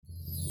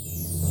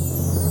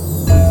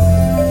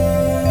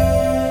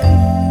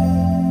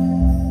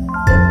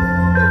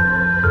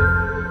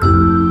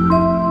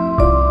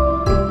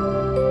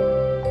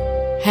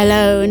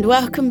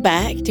welcome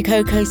back to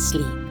Coco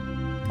Sleep,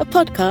 a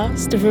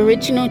podcast of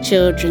original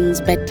children's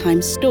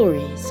bedtime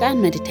stories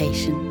and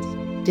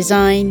meditations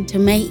designed to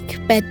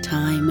make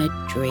bedtime a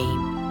dream.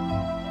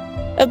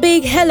 A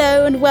big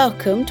hello and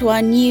welcome to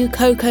our new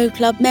Coco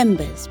Club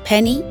members,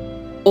 Penny,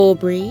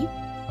 Aubrey,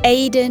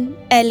 Aidan,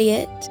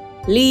 Elliot,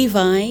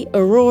 Levi,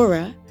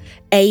 Aurora,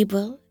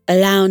 Abel,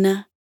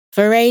 Alauna,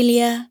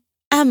 Veralia,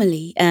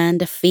 Amelie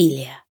and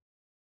Ophelia.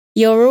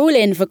 You're all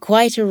in for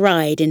quite a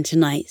ride in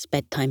tonight's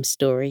bedtime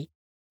story.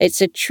 It's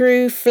a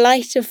true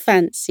flight of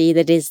fancy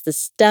that is the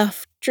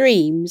stuff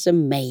dreams are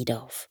made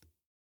of.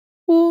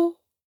 Or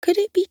could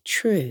it be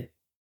true?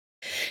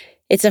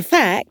 It's a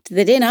fact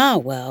that in our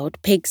world,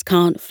 pigs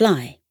can't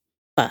fly.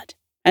 But,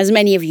 as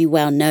many of you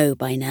well know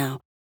by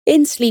now,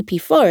 in Sleepy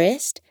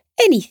Forest,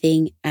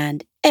 anything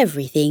and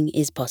everything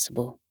is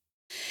possible.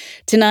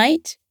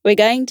 Tonight, we're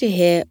going to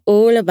hear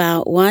all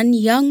about one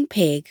young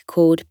pig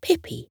called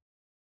Pippie,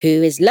 who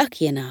is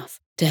lucky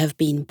enough to have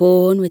been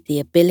born with the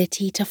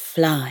ability to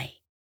fly.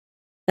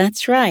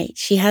 That's right,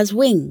 she has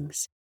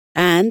wings,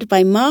 and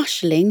by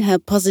marshalling her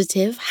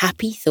positive,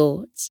 happy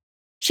thoughts,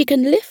 she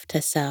can lift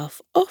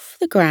herself off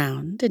the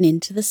ground and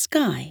into the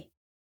sky.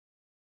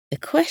 The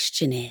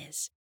question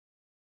is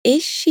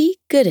she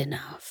good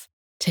enough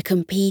to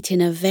compete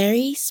in a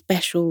very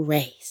special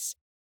race,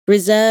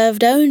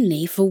 reserved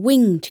only for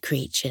winged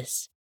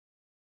creatures?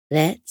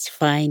 Let's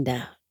find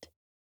out.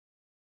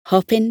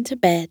 Hop into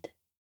bed.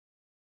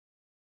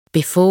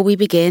 Before we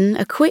begin,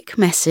 a quick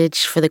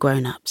message for the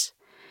grown-ups.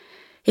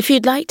 If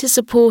you'd like to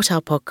support our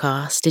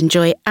podcast,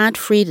 enjoy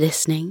ad-free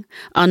listening,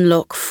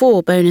 unlock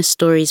 4 bonus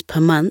stories per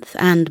month,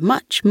 and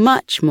much,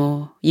 much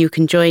more, you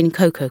can join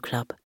Coco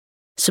Club.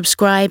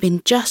 Subscribe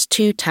in just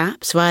 2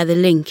 taps via the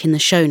link in the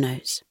show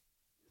notes.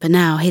 But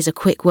now, here's a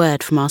quick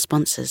word from our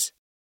sponsors.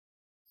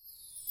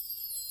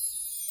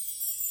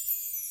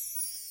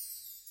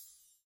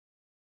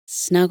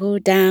 Snuggle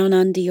down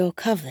under your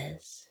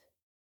covers.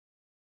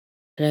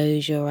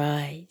 Close your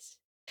eyes.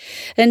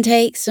 And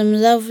take some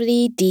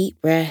lovely deep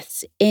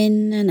breaths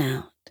in and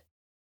out.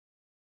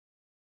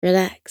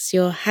 Relax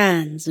your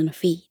hands and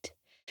feet.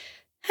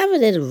 Have a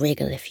little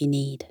wriggle if you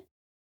need.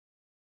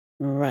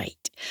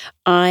 Right,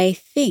 I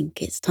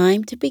think it's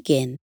time to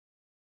begin.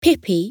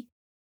 Pippie,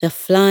 the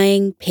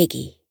Flying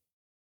Piggie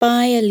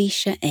by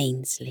Alicia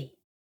Ainsley.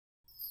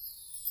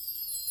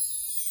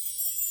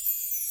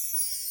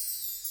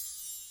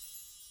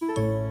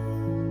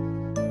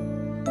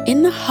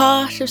 In the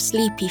heart of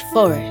Sleepy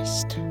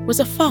Forest was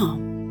a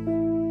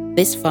farm.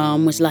 This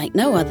farm was like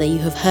no other you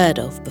have heard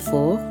of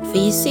before, for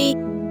you see,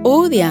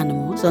 all the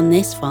animals on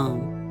this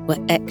farm were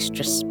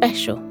extra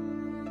special.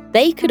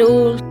 They could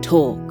all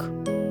talk.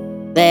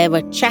 There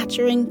were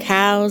chattering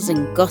cows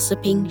and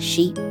gossiping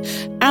sheep,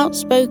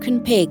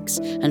 outspoken pigs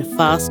and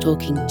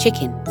fast-talking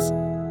chickens,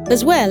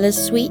 as well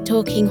as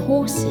sweet-talking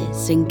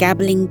horses and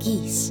gabbling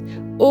geese,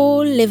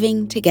 all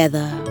living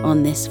together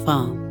on this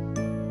farm.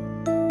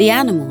 The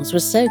animals were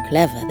so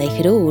clever they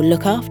could all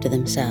look after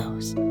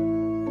themselves.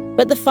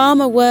 But the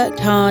farmer worked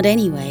hard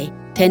anyway,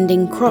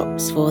 tending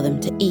crops for them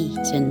to eat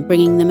and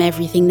bringing them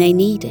everything they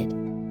needed.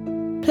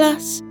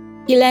 Plus,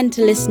 he lent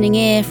a listening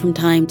ear from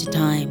time to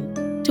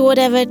time to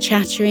whatever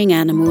chattering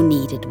animal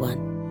needed one.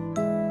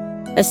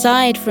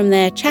 Aside from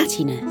their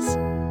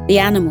chattiness, the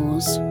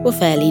animals were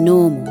fairly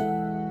normal,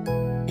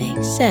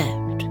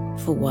 except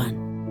for one.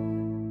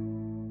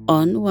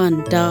 On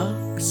one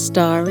dark,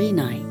 starry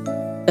night,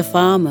 the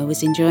farmer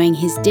was enjoying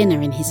his dinner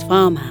in his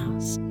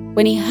farmhouse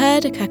when he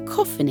heard a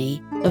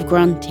cacophony of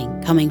grunting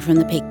coming from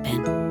the pig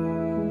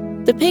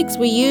pen. The pigs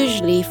were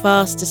usually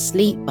fast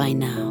asleep by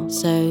now,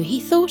 so he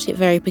thought it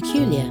very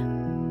peculiar.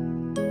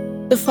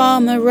 The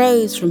farmer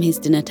rose from his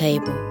dinner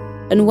table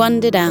and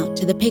wandered out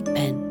to the pig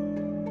pen.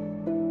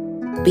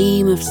 A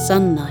beam of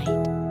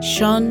sunlight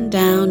shone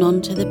down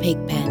onto the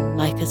pig pen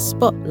like a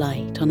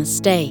spotlight on a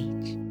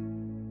stage.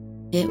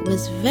 It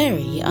was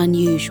very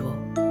unusual.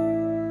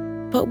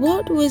 But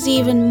what was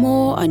even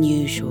more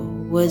unusual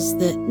was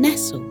that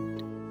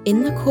nestled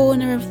in the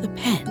corner of the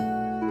pen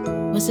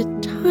was a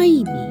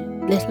tiny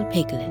little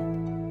piglet.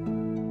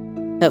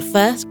 At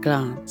first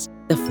glance,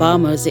 the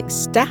farmer was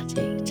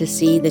ecstatic to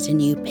see that a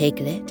new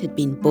piglet had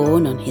been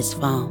born on his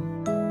farm.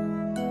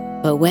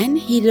 But when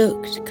he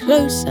looked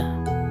closer,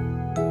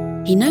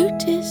 he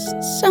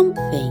noticed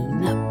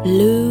something that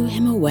blew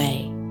him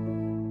away.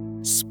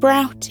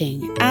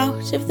 Sprouting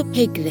out of the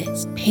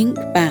piglet's pink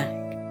back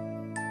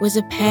was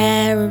a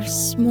pair of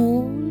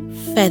small,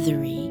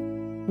 feathery,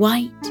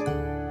 white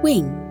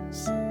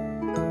wings.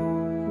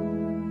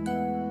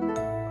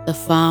 The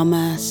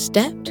farmer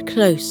stepped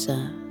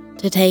closer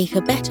to take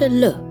a better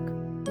look,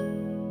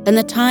 and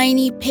the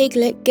tiny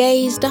piglet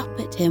gazed up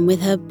at him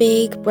with her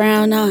big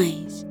brown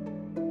eyes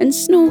and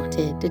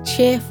snorted a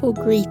cheerful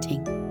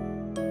greeting.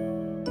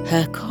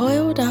 Her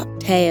coiled-up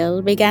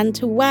tail began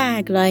to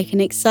wag like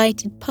an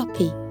excited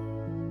puppy,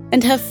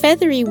 and her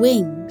feathery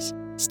wings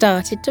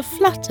started to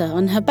flutter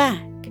on her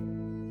back.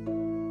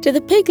 To the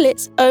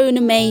piglet's own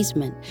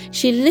amazement,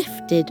 she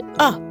lifted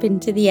up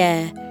into the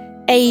air,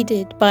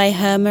 aided by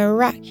her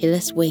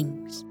miraculous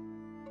wings.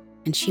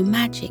 and she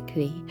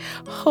magically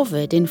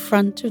hovered in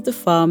front of the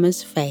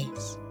farmer's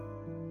face.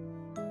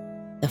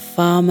 The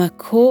farmer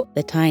caught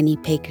the tiny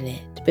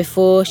piglet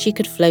before she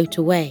could float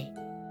away,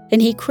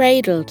 and he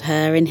cradled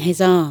her in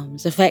his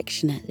arms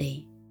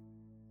affectionately.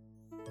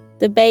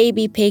 The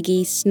baby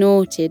Piggie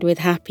snorted with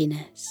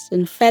happiness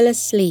and fell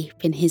asleep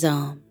in his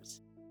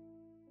arms.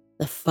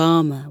 The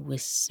farmer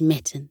was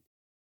smitten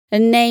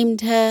and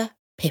named her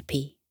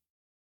Pippie.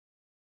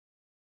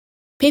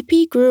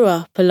 Pippie grew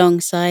up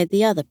alongside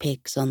the other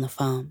pigs on the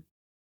farm.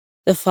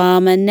 The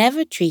farmer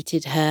never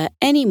treated her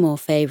any more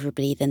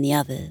favourably than the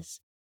others,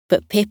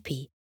 but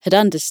Pippie had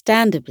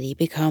understandably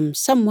become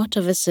somewhat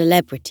of a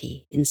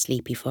celebrity in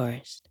Sleepy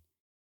Forest.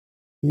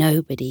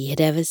 Nobody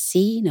had ever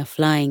seen a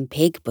flying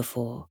pig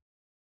before,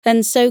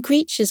 and so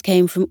creatures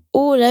came from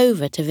all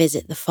over to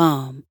visit the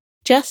farm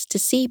just to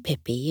see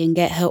Pippie and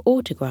get her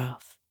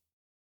autograph.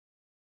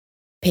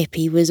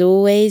 Pippie was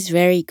always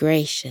very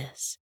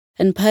gracious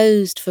and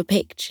posed for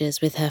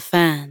pictures with her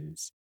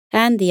fans,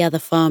 and the other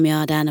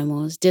farmyard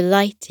animals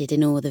delighted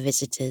in all the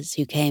visitors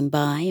who came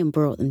by and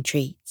brought them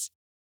treats.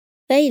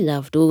 They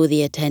loved all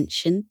the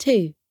attention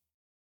too.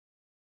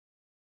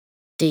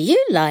 "Do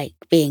you like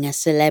being a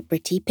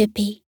celebrity,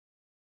 Pippie?"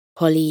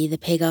 Polly the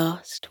pig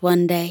asked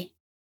one day.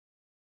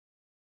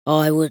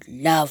 "I would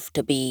love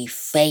to be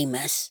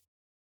famous,"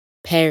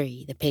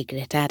 Perry the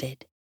piglet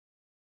added.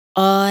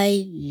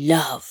 "I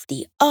love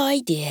the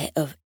idea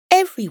of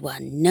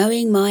everyone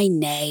knowing my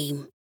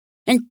name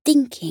and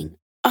thinking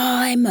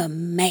I'm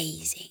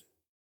amazing."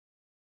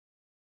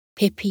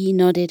 Pippie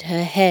nodded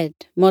her head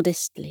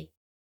modestly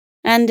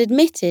and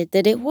admitted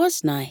that it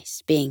was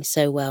nice being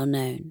so well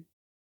known.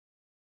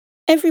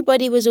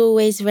 Everybody was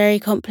always very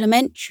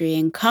complimentary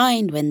and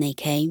kind when they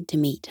came to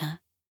meet her.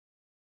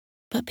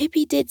 But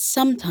Pippie did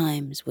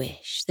sometimes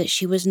wish that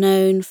she was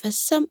known for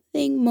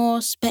something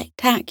more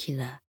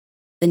spectacular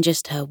than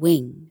just her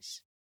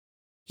wings.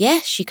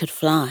 Yes, she could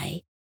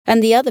fly,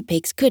 and the other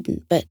pigs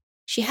couldn't, but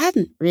she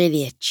hadn't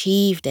really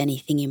achieved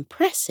anything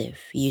impressive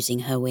using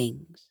her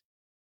wings.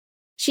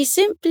 She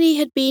simply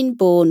had been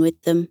born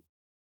with them,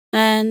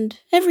 and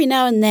every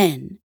now and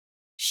then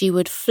she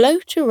would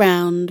float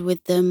around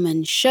with them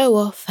and show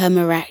off her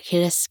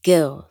miraculous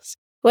skills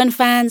when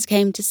fans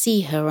came to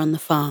see her on the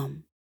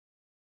farm.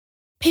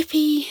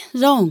 Pippie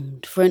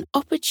longed for an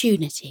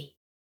opportunity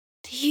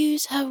to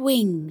use her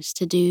wings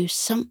to do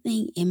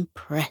something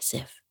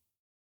impressive.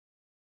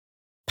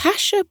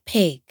 Pasha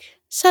Pig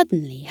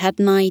suddenly had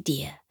an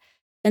idea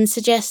and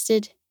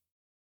suggested,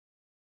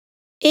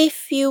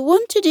 "If you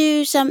want to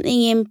do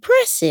something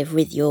impressive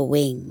with your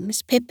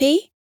wings,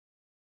 Pippie,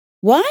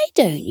 why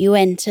don't you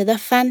enter the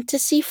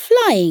fantasy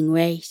flying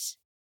race?"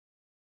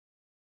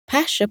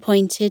 Pasha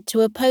pointed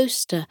to a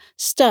poster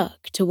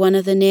stuck to one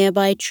of the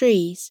nearby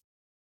trees,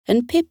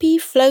 and Pippie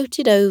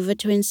floated over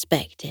to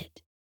inspect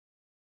it.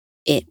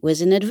 It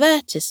was an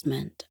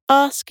advertisement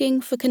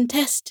asking for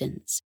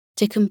contestants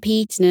to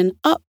compete in an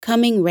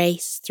upcoming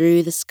race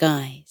through the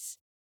skies.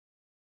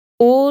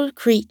 All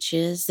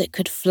creatures that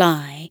could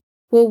fly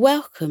were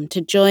welcome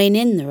to join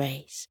in the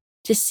race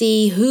to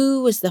see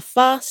who was the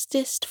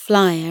fastest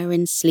flyer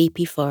in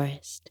Sleepy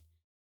Forest.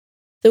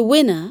 The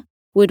winner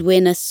would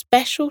win a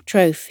special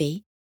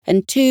trophy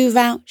and 2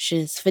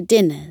 vouchers for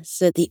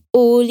dinners at the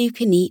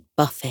all-you-can-eat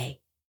buffet.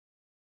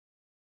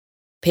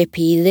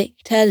 Pippie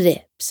licked her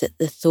lips at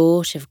the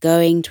thought of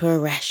going to a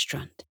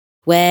restaurant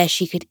where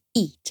she could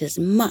eat as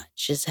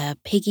much as her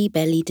piggy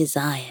belly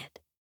desired.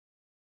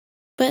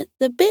 But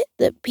the bit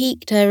that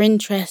piqued her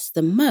interest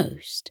the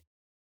most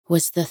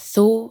was the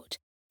thought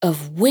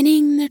of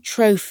winning the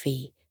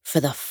trophy for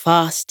the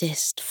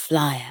fastest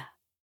flyer.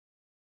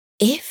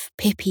 If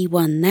Pippie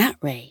won that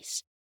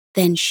race,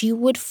 then she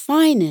would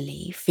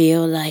finally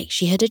feel like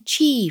she had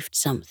achieved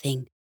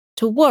something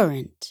to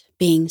warrant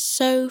being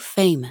so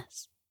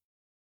famous.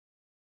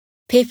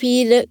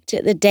 Pippie looked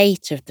at the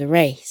date of the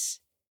race.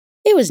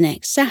 It was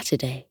next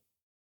Saturday.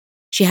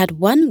 She had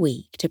 1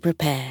 week to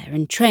prepare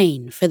and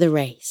train for the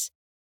race,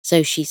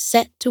 so she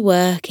set to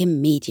work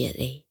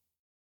immediately.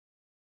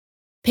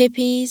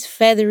 Pippie's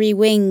feathery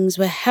wings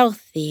were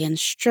healthy and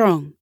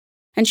strong,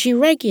 and she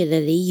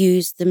regularly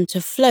used them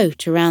to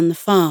float around the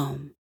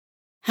farm.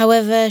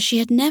 However, she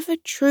had never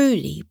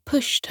truly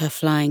pushed her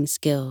flying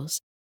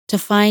skills to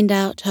find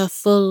out her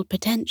full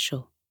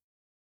potential.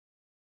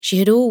 She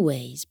had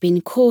always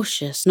been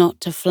cautious not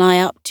to fly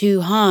up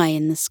too high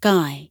in the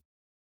sky,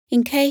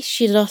 in case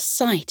she lost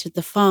sight of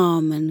the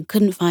farm and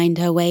couldn't find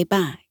her way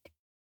back.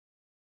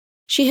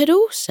 She had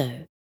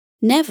also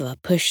never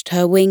pushed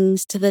her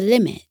wings to the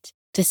limit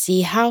to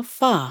see how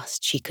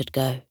fast she could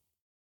go.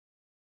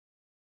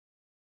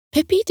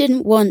 Pippie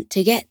didn't want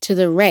to get to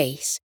the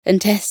race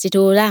and test it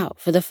all out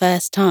for the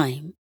first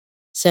time,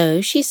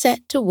 so she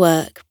set to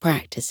work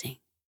practicing.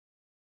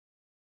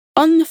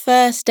 On the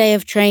first day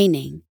of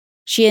training,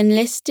 she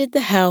enlisted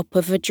the help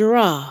of a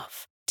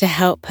giraffe to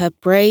help her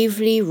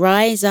bravely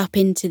rise up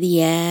into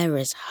the air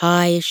as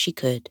high as she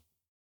could.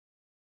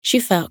 She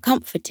felt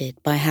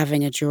comforted by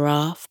having a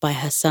giraffe by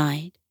her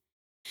side,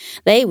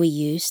 They were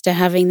used to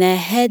having their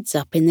heads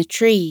up in the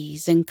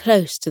trees and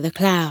close to the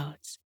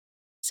clouds,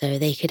 so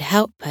they could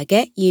help her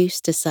get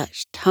used to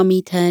such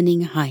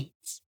tummy-turning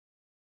heights.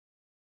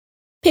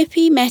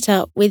 Pippie met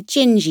up with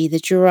Gingy the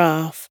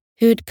giraffe,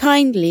 who'd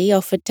kindly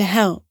offered to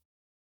help.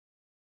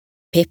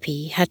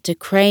 Pippie had to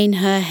crane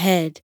her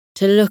head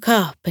to look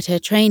up at her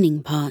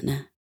training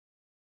partner.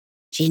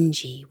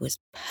 Gingy was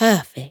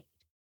perfect.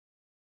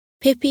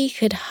 Pippie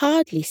could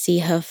hardly see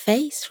her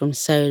face from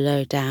so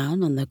low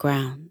down on the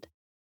ground.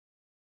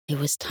 It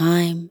was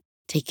time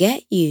to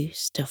get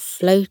used to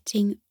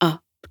floating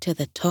up to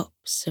the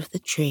tops of the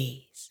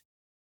trees.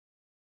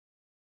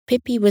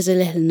 Pippie was a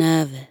little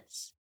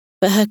nervous,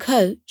 but her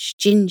coach,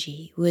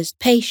 Gingy, was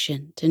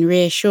patient and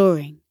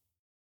reassuring.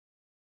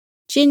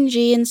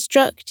 Gingy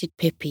instructed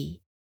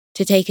Pippie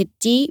to take a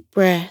deep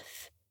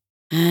breath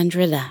and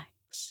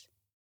relax.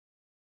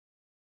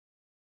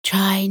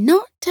 Try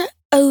not to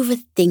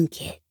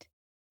overthink it,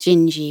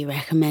 Gingy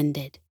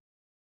recommended.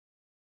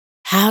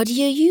 How do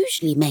you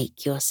usually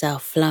make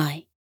yourself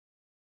fly?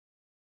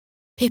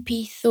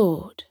 Pippie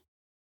thought.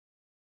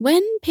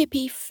 When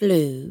Pippie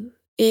flew,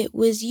 it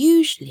was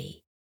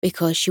usually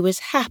because she was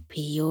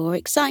happy or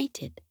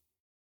excited.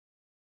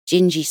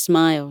 Gingy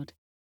smiled.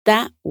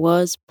 That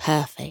was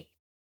perfect.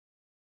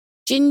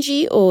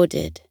 Gingy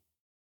ordered,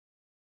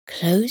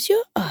 "Close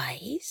your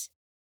eyes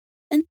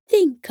and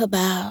think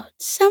about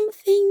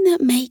something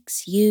that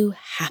makes you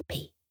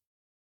happy."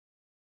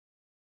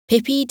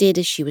 Pippie did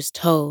as she was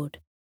told,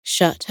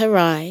 shut her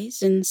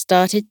eyes and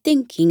started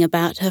thinking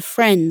about her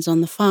friends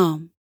on the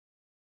farm.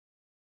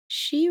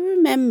 She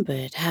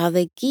remembered how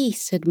the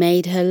geese had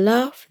made her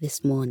laugh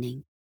this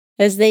morning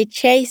as they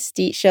chased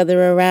each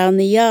other around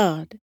the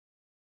yard,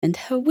 and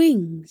her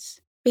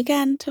wings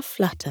began to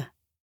flutter.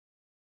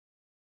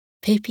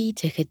 Pippie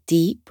took a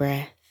deep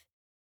breath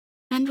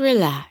and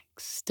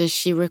relaxed as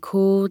she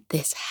recalled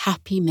this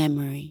happy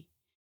memory.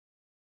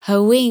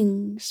 Her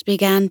wings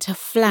began to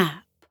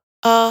flap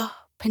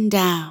up and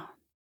down,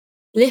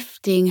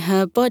 lifting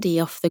her body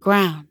off the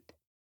ground.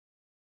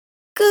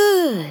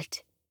 "Good,"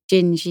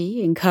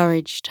 Gingy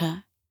encouraged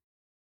her.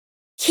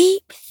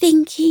 "Keep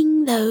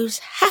thinking those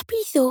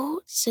happy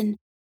thoughts and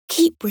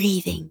keep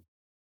breathing."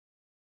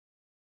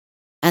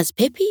 As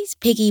Pippie's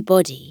piggy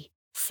body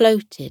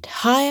floated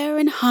higher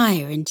and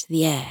higher into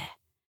the air,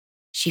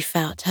 she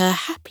felt her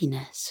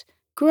happiness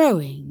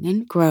growing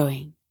and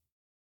growing.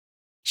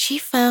 She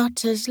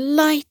felt as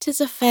light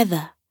as a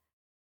feather,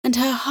 and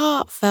her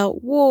heart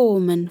felt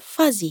warm and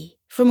fuzzy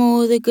from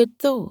all the good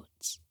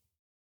thoughts.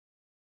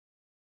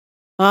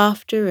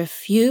 After a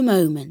few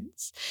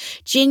moments,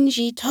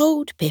 Gingy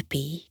told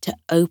Pippie to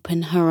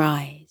open her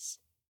eyes.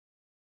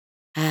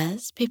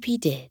 As Pippie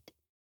did,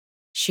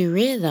 she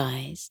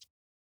realized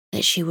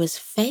that she was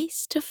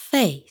face to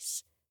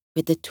face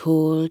with the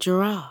tall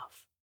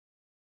giraffe.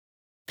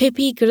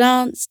 Pippie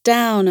glanced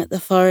down at the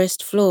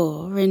forest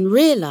floor and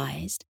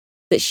realized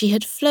that she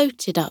had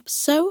floated up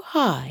so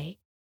high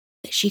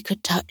that she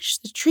could touch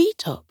the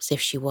treetops if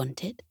she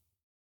wanted.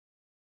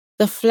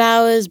 The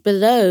flowers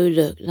below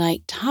looked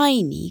like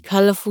tiny,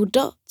 colourful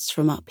dots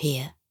from up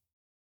here.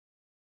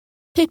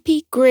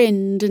 Pippie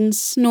grinned and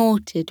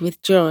snorted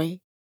with joy.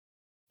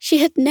 She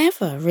had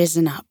never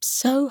risen up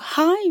so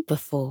high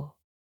before.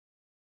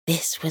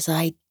 This was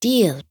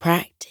ideal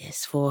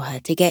practice for her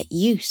to get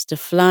used to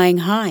flying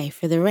high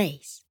for the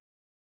race.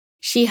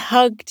 She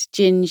hugged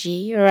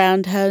Gingy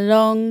around her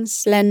long,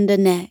 slender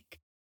neck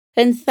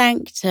and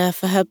thanked her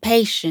for her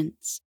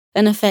patience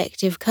and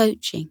effective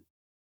coaching.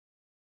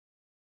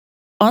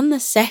 On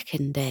the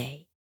second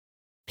day,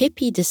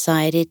 Pippie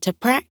decided to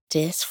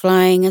practice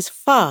flying as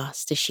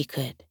fast as she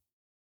could.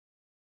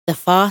 The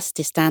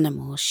fastest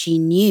animals she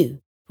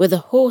knew were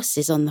the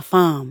horses on the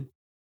farm.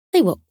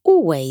 They were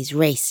always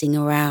racing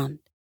around.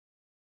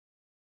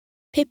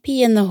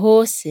 Pippie and the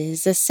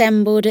horses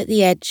assembled at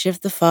the edge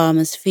of the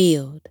farmer's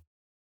field,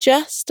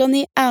 just on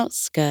the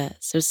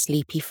outskirts of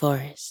Sleepy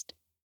Forest.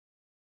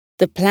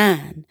 The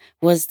plan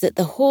was that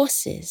the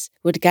horses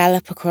would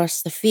gallop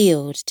across the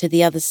field to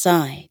the other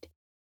side,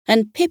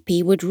 and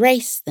Pippie would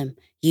race them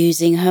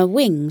using her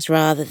wings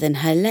rather than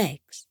her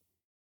legs.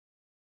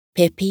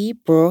 Pippie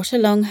brought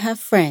along her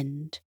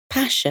friend,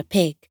 Pasha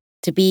Pig,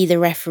 to be the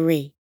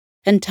referee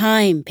and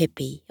time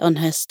Pippie on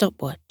her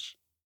stopwatch.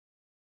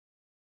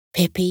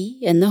 Pippie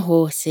and the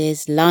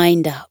horses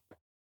lined up.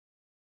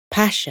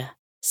 Pasha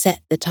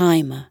set the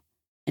timer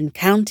and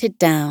counted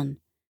down.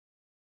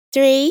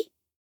 3,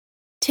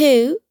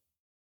 2,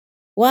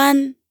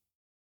 1,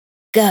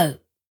 go.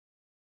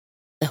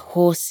 The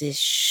horses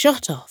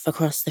shot off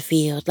across the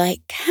field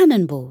like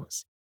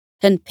cannonballs,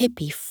 and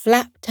Pippie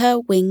flapped her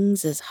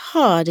wings as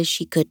hard as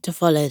she could to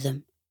follow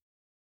them.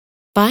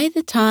 By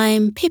the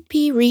time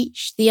Pippie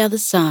reached the other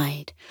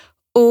side,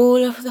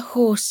 all of the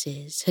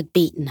horses had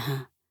beaten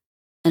her,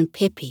 and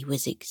Pippie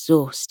was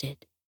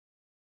exhausted.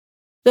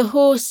 The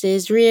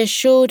horses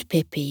reassured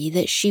Pippie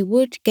that she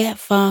would get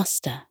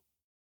faster.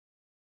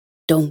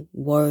 "Don't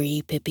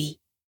worry, Pippie,"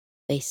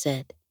 they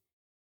said.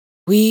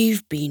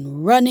 "We've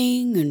been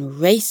running and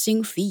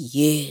racing for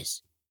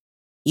years.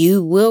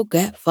 You will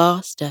get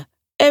faster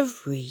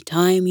every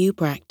time you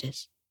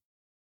practice."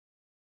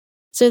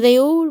 So they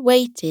all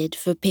waited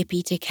for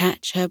Pippie to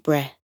catch her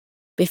breath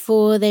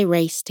before they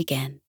raced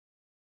again,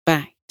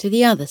 back to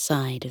the other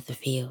side of the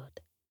field.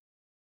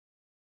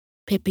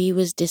 Pippie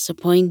was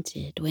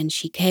disappointed when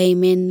she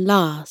came in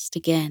last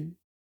again,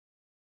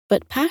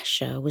 but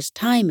Pasha was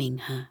timing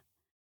her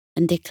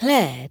and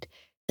declared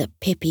that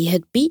Pippie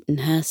had beaten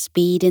her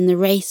speed in the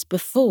race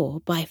before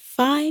by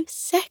 5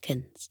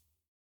 seconds.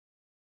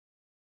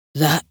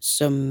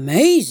 "That's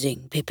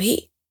amazing,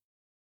 Pippie,"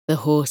 the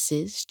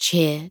horses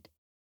cheered.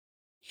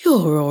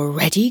 "You're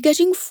already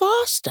getting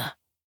faster."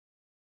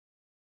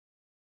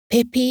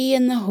 Pippie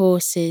and the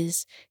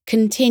horses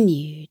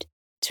continued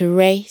to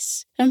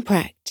race and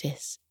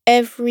practice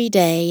every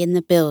day in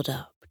the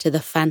build-up to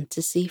the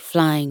fantasy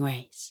flying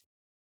race.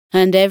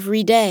 And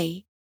every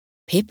day,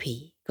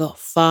 Pippie got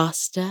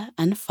faster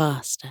and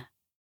faster.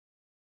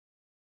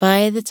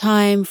 By the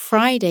time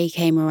Friday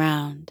came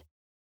around,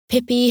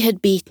 Pippie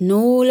had beaten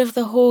all of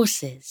the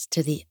horses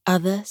to the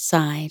other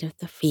side of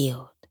the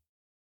field.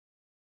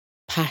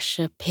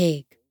 Pasha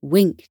Pig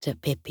winked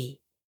at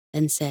Pippie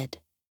and said,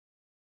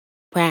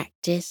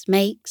 "Practice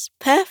makes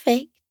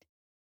perfect."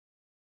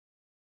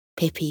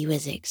 Pippie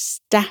was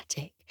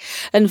ecstatic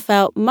and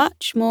felt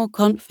much more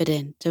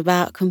confident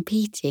about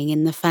competing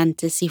in the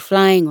fantasy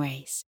flying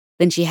race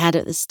than she had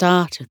at the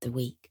start of the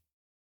week.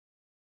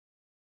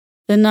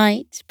 The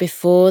night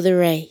before the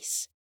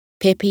race,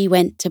 Pippie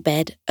went to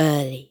bed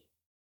early.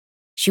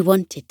 She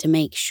wanted to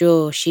make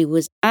sure she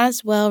was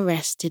as well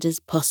rested as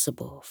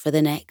possible for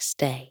the next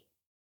day.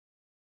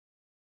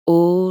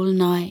 All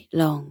night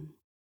long,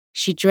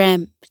 she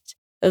dreamt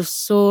of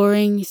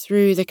soaring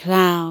through the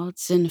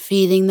clouds and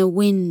feeling the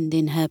wind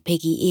in her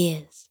piggy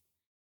ears.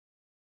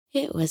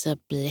 It was a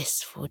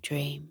blissful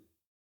dream.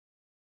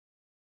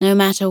 No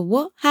matter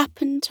what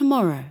happened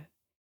tomorrow,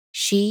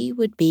 she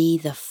would be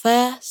the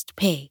first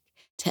pig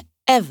to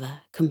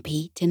ever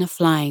compete in a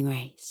flying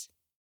race.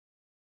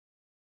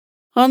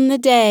 On the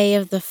day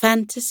of the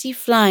fantasy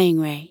flying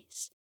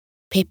race,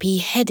 Pippie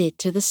headed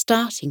to the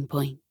starting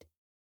point,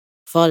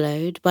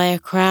 followed by a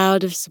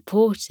crowd of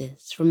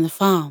supporters from the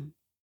farm.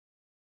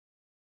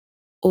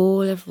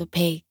 All of the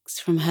pigs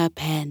from her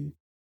pen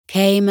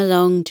came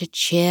along to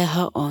cheer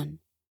her on,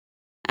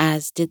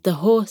 as did the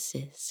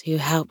horses who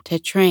helped her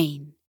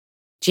train,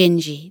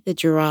 Gingy the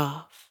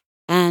giraffe,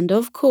 and,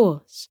 of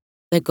course,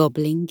 the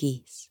gobbling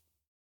geese.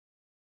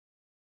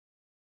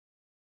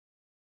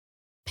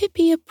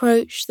 Pippie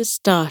approached the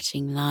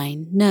starting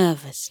line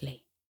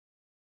nervously.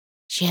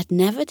 She had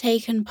never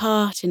taken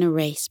part in a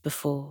race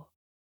before,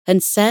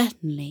 and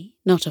certainly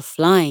not a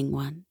flying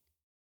one.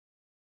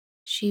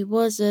 She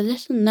was a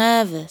little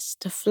nervous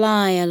to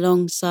fly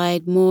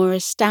alongside more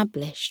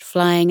established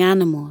flying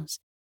animals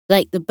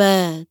like the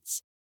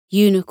birds,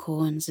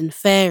 unicorns, and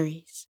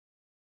fairies.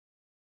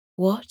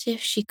 What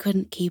if she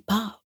couldn't keep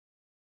up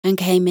and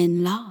came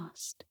in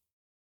last?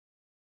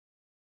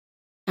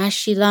 As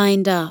she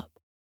lined up,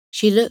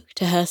 she looked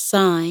to her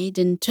side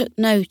and took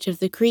note of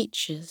the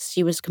creatures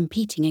she was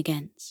competing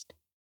against.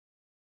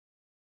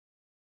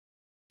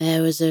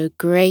 There was a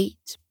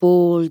great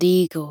bald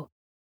eagle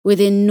with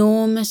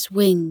enormous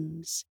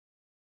wings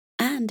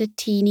and a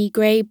teeny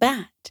grey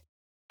bat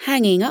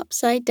hanging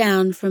upside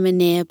down from a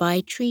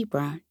nearby tree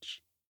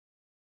branch.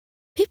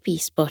 Pippie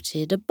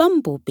spotted a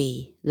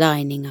bumblebee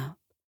lining up,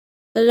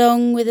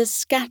 along with a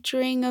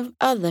scattering of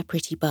other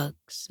pretty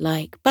bugs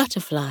like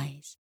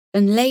butterflies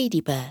and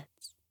ladybirds.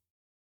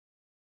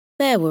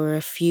 There were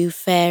a few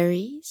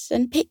fairies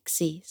and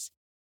pixies,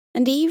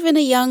 and even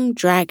a young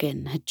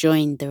dragon had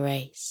joined the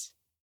race.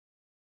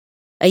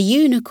 A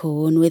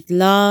unicorn with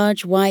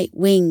large white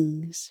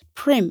wings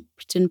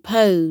primped and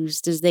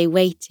posed as they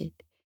waited,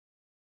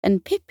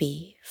 and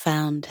Pippie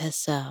found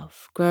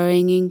herself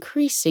growing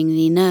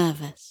increasingly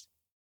nervous.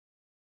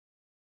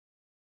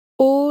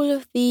 All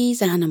of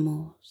these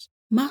animals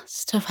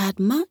must have had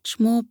much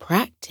more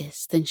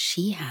practice than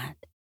she had,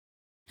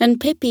 and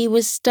Pippie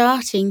was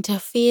starting to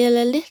feel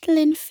a little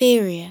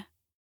inferior.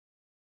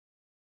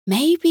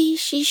 Maybe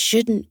she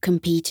shouldn't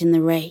compete in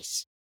the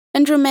race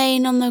and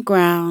remain on the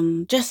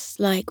ground just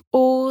like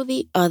all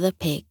the other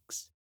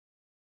pigs.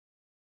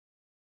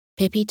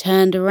 Pippie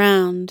turned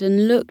around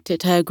and looked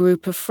at her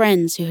group of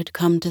friends who had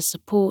come to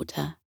support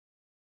her.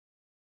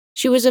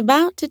 She was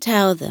about to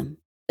tell them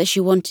that she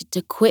wanted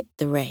to quit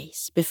the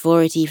race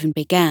before it even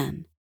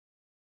began,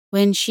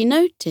 when she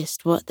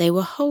noticed what they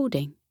were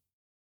holding.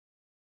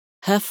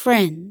 Her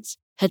friends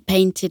had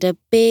painted a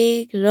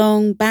big,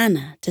 long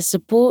banner to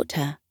support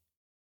her.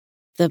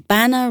 The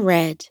banner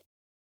read,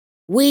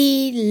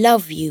 "We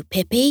love you,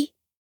 Pippie."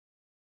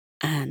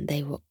 And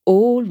they were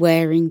all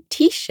wearing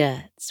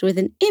t-shirts with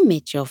an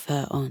image of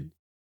her on.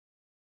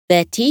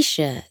 Their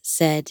t-shirt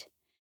said,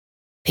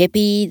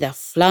 "Pippie the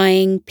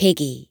Flying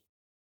Piggie,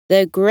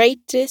 the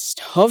greatest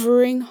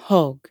hovering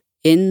hog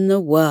in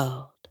the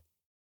world."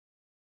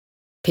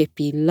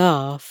 Pippie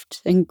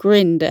laughed and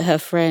grinned at her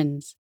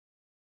friends.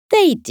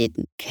 They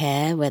didn't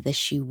care whether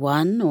she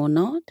won or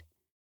not.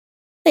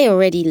 They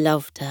already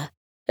loved her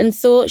and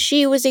thought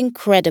she was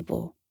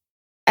incredible,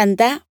 and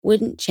that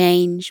wouldn't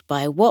change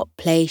by what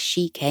place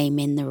she came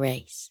in the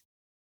race.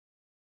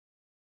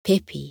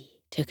 Pippie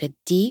took a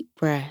deep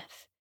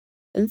breath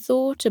and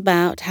thought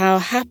about how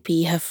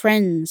happy her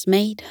friends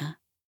made her.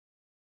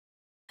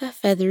 Her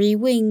feathery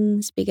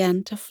wings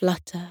began to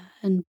flutter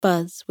and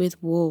buzz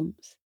with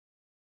warmth.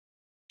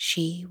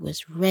 She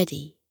was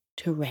ready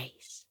to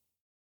race.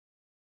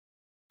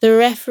 The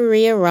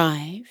referee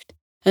arrived,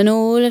 and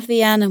all of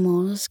the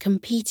animals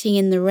competing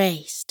in the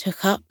race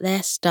took up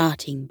their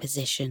starting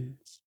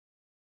positions.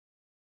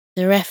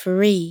 The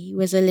referee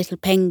was a little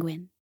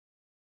penguin.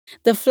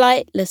 The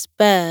flightless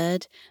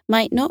bird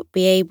might not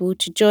be able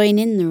to join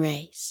in the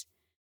race,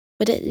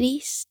 but at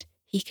least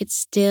he could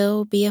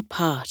still be a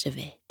part of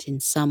it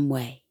in some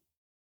way.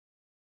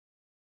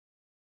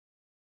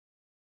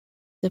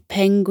 The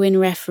penguin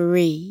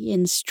referee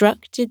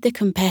instructed the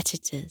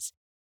competitors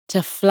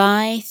to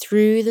fly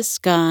through the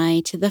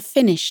sky to the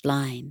finish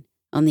line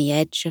on the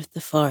edge of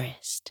the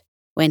forest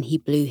when he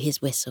blew his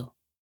whistle.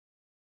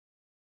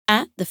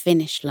 At the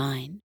finish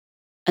line,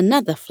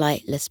 another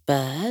flightless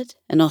bird,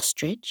 an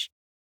ostrich,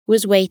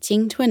 was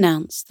waiting to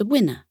announce the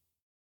winner.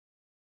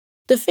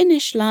 The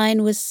finish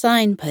line was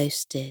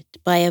signposted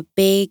by a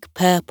big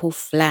purple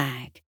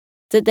flag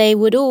that they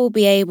would all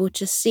be able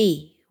to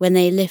see when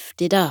they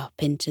lifted up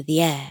into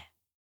the air.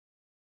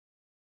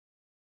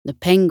 The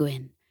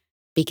penguin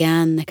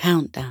began the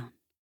countdown.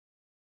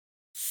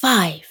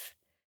 5,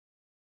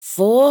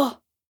 4,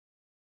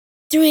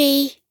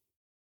 3,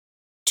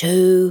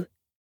 2,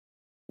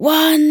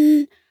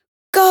 1,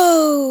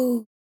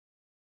 go!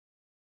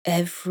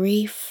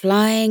 Every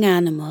flying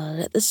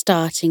animal at the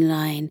starting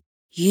line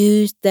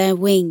used their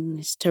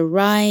wings to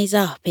rise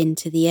up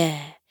into the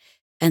air,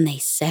 and they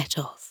set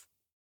off.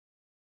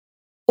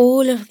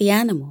 All of the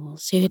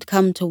animals who had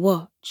come to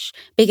watch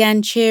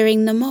began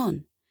cheering them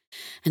on,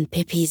 and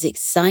Pippie's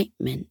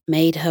excitement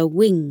made her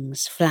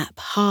wings flap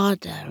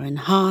harder and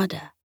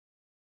harder,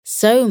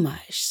 so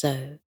much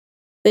so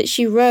that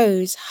she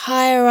rose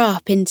higher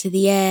up into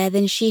the air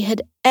than she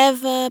had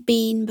ever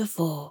been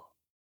before.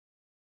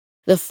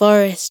 The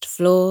forest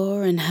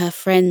floor and her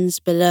friends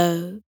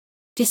below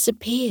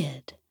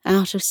disappeared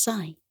out of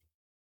sight.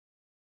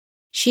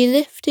 She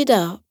lifted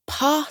up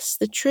past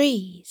the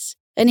trees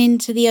and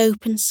into the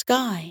open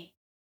sky,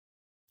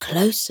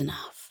 close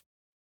enough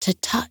to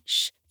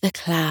touch the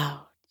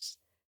clouds,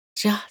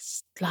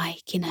 just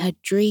like in her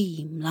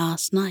dream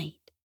last night.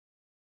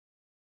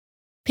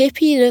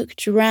 Pippie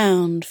looked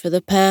round for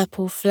the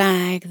purple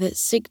flag that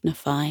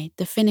signified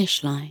the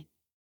finish line.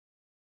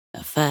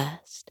 At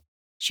first,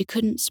 she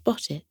couldn't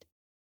spot it.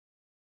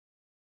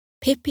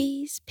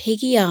 Pippie's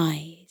piggy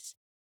eyes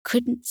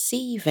couldn't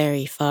see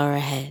very far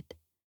ahead,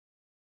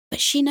 but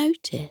she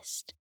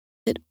noticed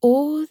that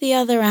all the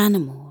other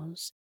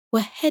animals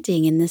were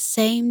heading in the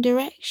same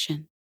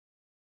direction,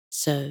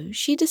 so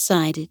she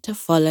decided to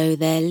follow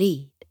their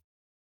lead.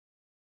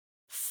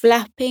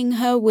 Flapping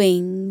her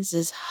wings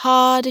as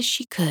hard as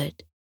she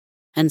could,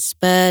 and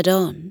spurred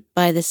on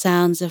by the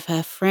sounds of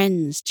her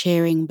friends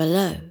cheering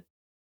below,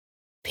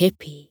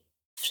 Pippie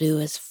flew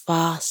as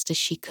fast as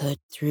she could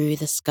through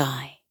the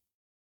sky.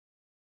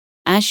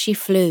 As she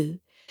flew,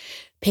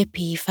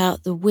 Pippie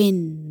felt the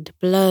wind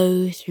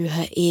blow through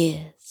her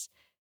ears,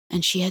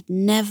 and she had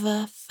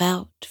never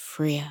felt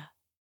freer.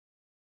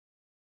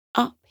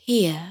 Up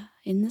here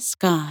in the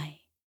sky,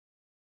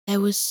 there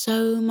was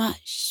so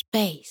much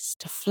space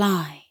to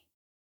fly,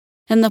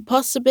 and the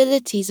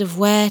possibilities of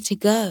where to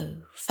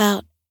go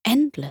felt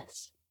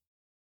endless.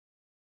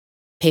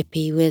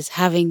 Pippie was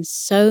having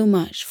so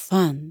much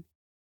fun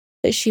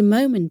that she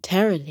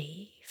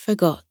momentarily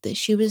forgot that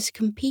she was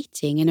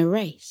competing in a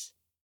race.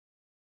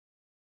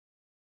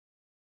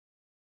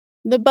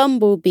 The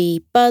bumblebee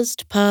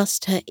buzzed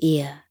past her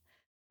ear,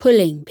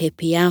 pulling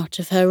Pippie out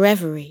of her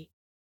reverie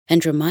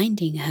and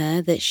reminding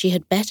her that she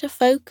had better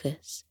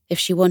focus if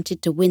she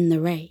wanted to win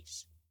the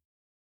race.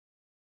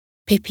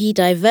 Pippie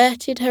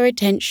diverted her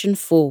attention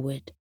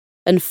forward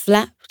and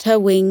flapped her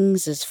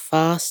wings as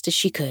fast as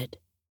she could.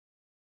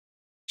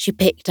 She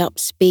picked up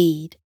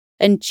speed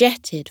and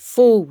jetted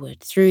forward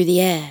through the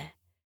air,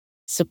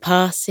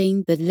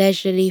 surpassing the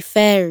leisurely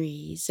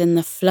fairies and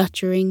the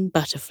fluttering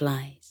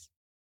butterflies.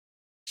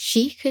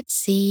 She could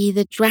see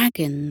the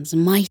dragon's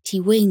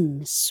mighty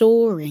wings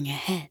soaring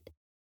ahead,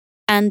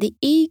 and the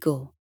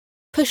eagle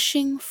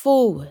pushing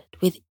forward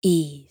with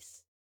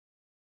ease.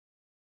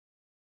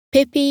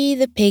 Pippie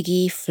the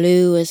piggy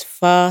flew as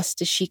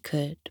fast as she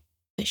could,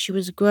 but she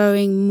was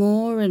growing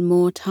more and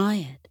more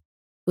tired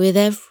with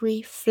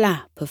every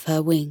flap of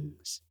her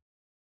wings.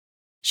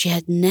 She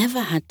had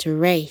never had to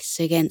race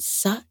against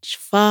such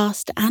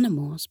fast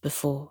animals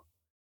before.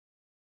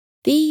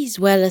 These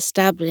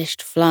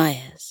well-established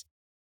flyers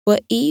were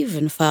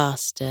even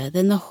faster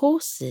than the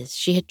horses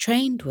she had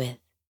trained with.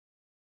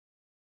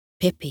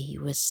 Pippie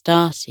was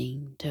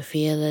starting to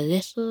feel a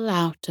little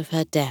out of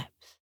her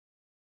depth.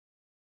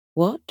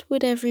 What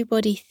would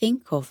everybody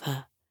think of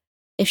her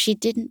if she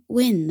didn't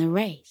win the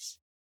race?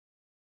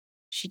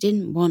 She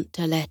didn't want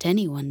to let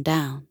anyone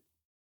down.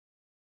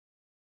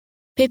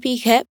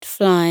 Pippie kept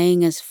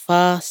flying as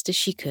fast as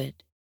she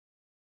could.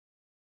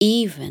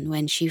 Even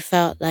when she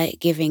felt like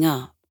giving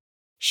up,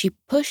 she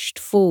pushed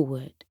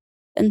forward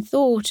and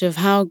thought of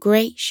how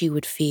great she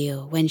would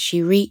feel when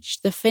she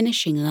reached the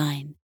finishing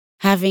line,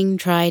 having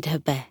tried her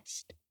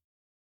best.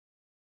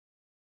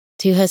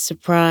 To her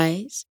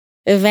surprise,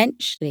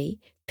 eventually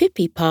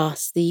Pippie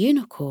passed the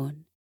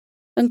unicorn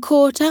and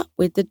caught up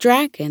with the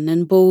dragon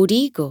and bald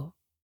eagle.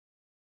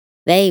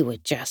 They were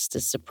just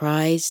as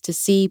surprised to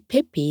see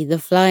Pippie the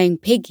flying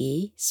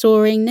piggy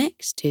soaring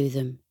next to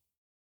them.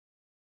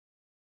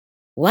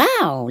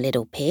 "Wow,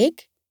 little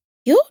pig,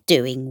 you're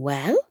doing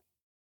well,"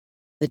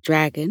 the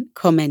dragon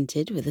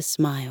commented with a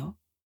smile.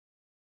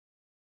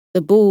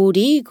 The bald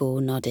eagle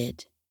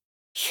nodded.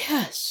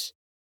 "Yes,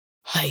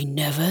 I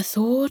never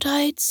thought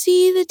I'd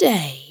see the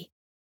day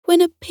when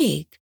a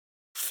pig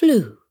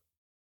flew,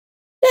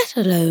 let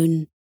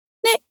alone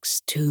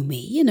next to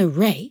me in a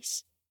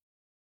race."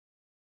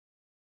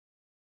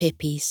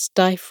 Pippie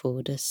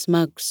stifled a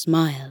smug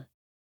smile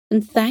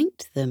and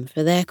thanked them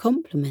for their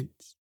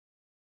compliments.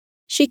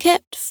 She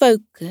kept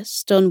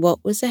focused on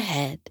what was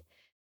ahead,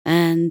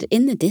 and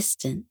in the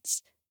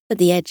distance, at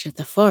the edge of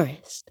the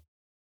forest,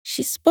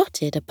 she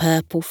spotted a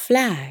purple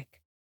flag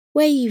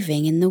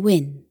waving in the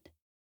wind.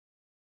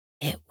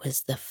 It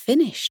was the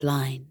finish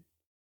line.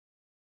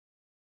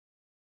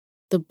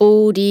 The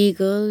bald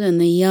eagle and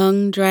the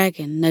young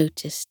dragon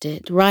noticed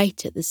it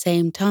right at the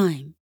same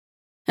time,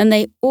 and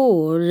they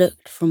all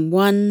looked from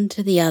one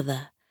to the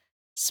other,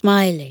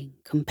 smiling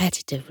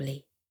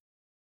competitively.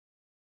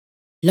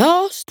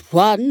 "Last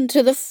one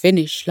to the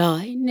finish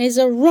line is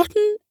a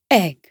rotten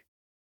egg,"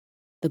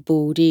 the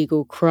bald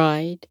eagle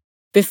cried,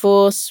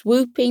 before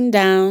swooping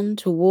down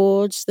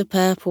towards the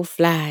purple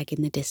flag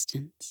in the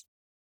distance.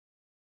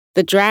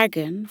 The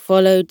dragon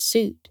followed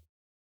suit,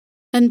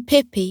 and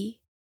Pippie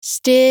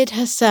steered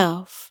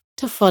herself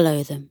to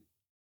follow them.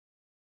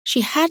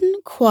 She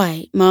hadn't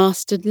quite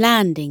mastered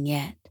landing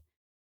yet,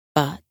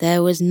 but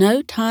there was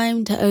no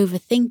time to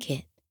overthink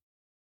it.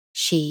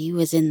 She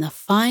was in the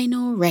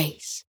final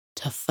race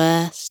to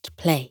first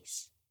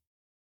place.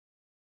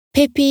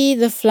 Pippie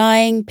the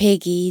flying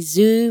piggy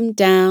zoomed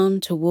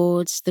down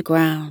towards the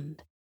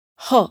ground,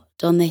 hot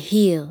on the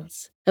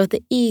heels of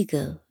the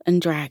eagle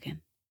and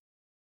dragon.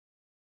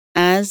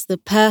 As the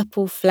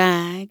purple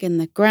flag and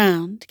the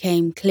ground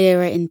came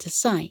clearer into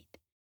sight,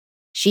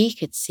 she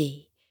could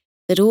see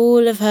that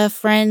all of her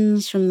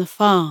friends from the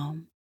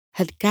farm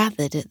had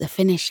gathered at the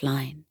finish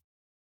line,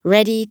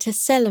 ready to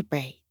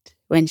celebrate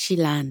when she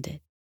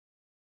landed.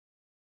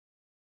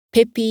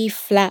 Pippie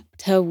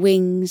flapped her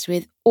wings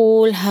with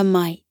all her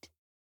might,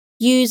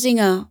 using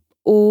up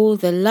all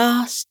the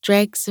last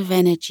dregs of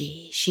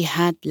energy she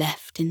had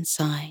left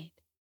inside.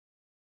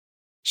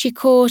 She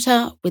caught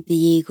up with the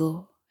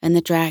eagle and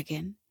the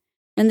dragon,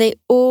 and they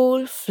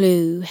all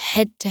flew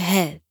head to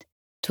head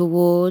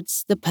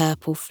towards the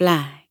purple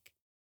flag.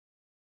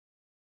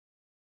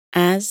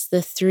 As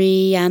the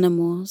three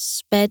animals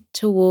sped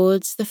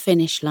towards the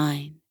finish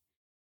line,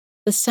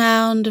 the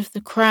sound of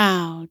the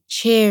crowd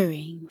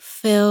cheering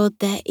filled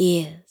their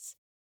ears,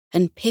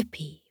 and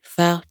Pippie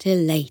felt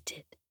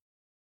elated.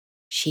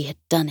 She had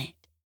done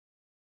it.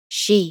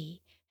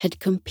 She had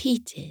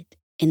competed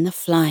in the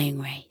flying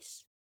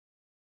race.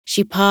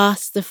 She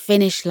passed the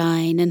finish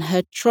line and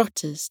her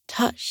trotters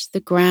touched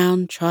the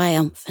ground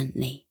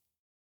triumphantly.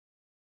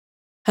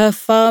 Her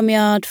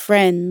farmyard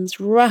friends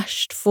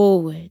rushed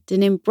forward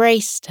and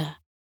embraced her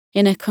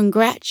in a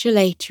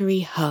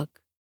congratulatory hug.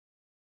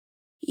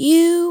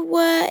 "You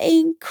were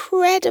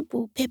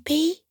incredible,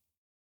 Pippie,"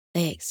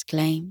 they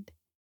exclaimed.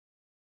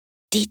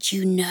 "Did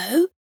you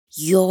know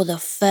you're the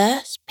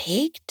first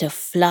pig to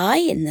fly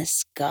in the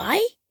sky?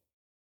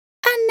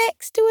 And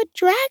next to a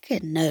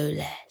dragon, no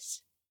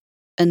less,"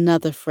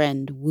 another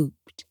friend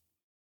whooped.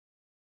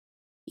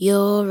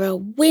 "You're a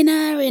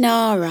winner in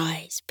our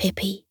eyes,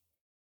 Pippie,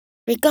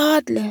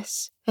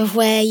 regardless of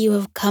where you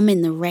have come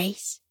in the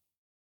race,"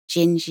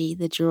 Gingy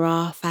the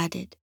giraffe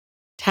added,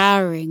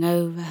 towering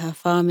over her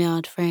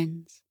farmyard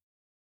friends.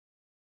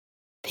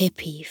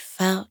 Pippie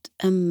felt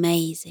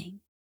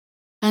amazing,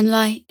 and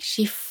like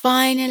she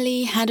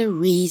finally had a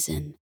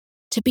reason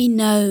to be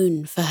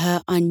known for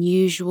her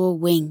unusual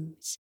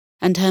wings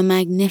and her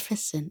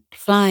magnificent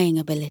flying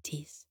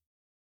abilities.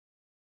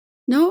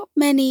 Not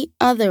many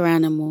other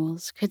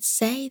animals could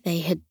say they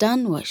had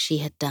done what she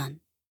had done.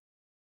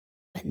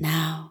 But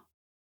now,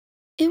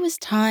 it was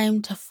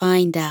time to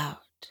find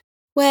out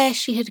where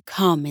she had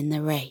come in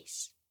the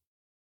race.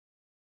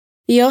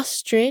 The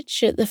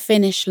ostrich at the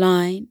finish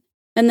line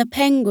and the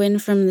penguin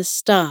from the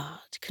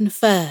start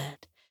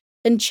conferred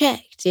and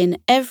checked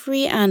in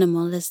every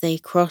animal as they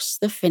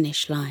crossed the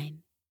finish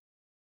line.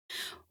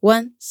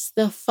 Once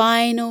the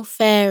final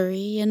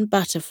fairy and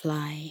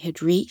butterfly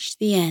had reached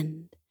the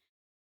end,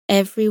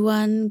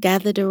 everyone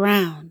gathered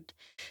around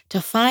to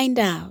find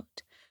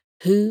out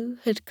who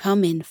had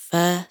come in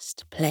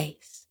first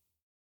place.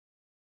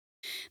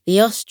 The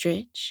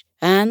ostrich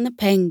and the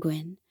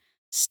penguin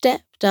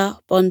stepped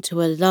up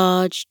onto a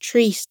large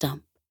tree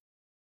stump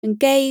and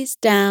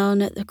gazed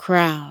down at the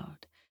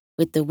crowd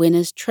with the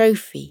winner's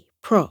trophy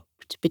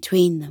propped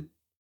between them.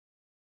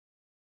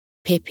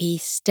 Pippie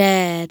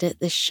stared at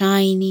the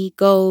shiny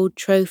gold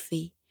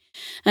trophy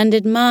and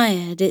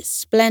admired its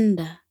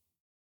splendor.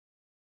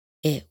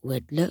 It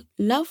would look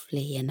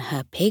lovely in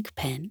her pig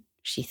pen,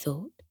 she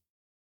thought.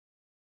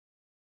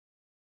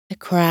 The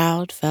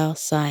crowd fell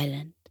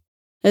silent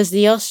as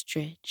the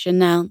ostrich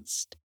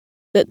announced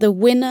that the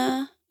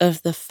winner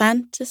of the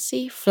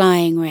fantasy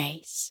flying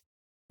race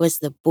was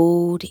the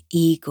bald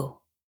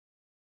eagle.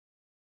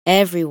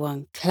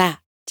 Everyone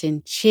clapped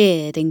and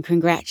cheered in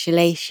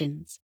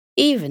congratulations,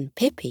 even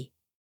Pippie.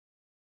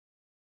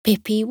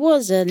 Pippie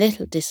was a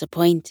little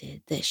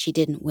disappointed that she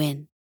didn't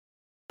win,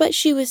 but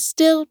she was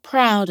still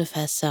proud of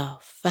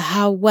herself for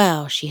how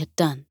well she had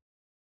done.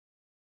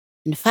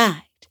 In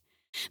fact,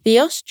 the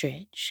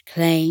ostrich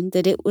claimed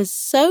that it was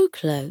so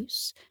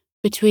close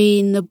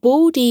between the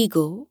bald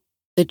eagle,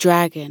 the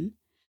dragon,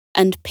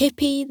 and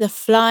Pippie the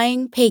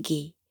flying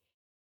piggy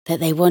that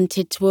they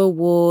wanted to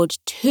award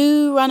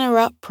 2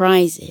 runner-up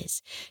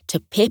prizes to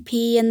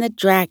Pippie and the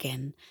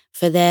dragon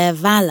for their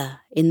valor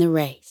in the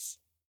race.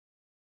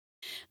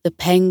 The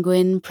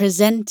penguin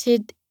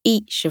presented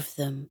each of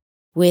them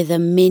with a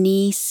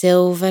mini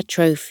silver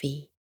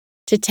trophy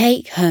to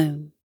take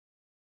home,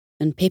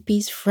 and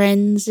Pippie's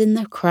friends in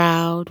the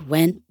crowd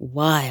went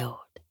wild.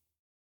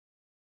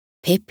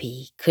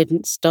 Pippie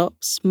couldn't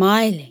stop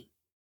smiling.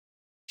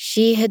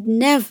 She had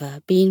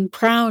never been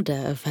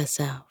prouder of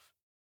herself.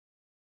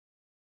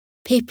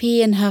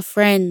 Pippie and her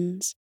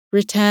friends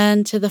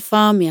returned to the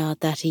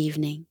farmyard that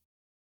evening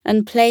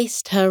and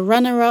placed her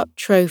runner-up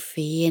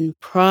trophy in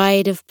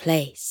pride of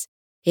place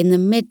in the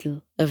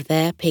middle of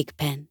their pig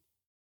pen.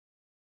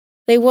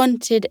 They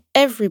wanted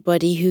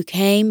everybody who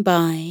came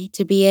by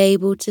to be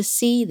able to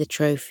see the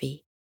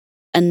trophy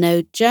and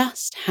know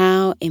just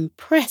how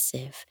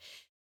impressive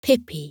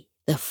Pippie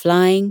the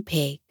flying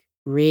pig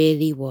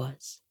really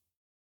was.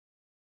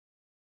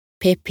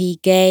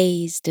 Pippie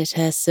gazed at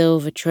her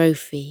silver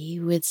trophy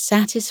with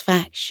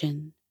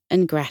satisfaction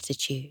and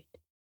gratitude.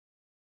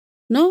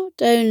 Not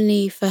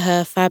only for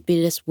her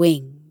fabulous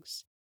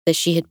wings that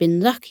she had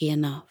been lucky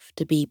enough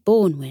to be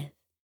born with,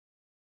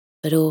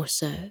 but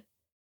also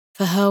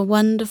for her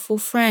wonderful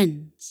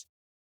friends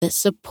that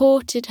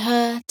supported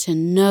her to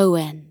no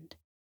end,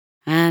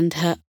 and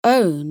her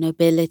own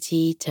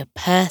ability to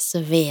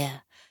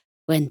persevere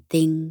when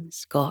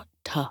things got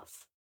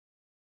tough.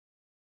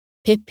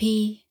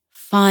 Pippie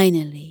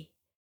finally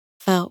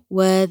felt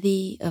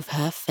worthy of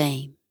her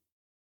fame.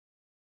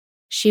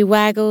 She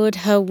waggled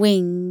her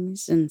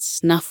wings and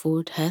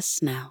snuffled her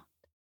snout.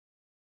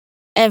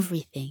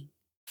 Everything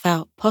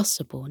felt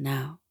possible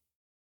now.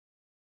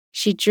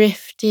 She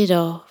drifted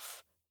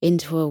off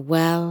into a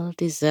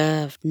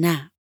well-deserved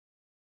nap,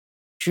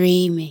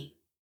 dreaming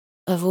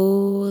of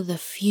all the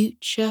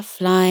future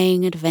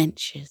flying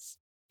adventures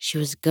she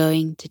was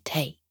going to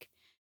take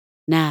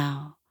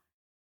now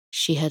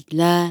she had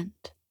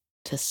learnt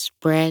to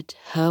spread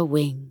her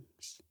wings.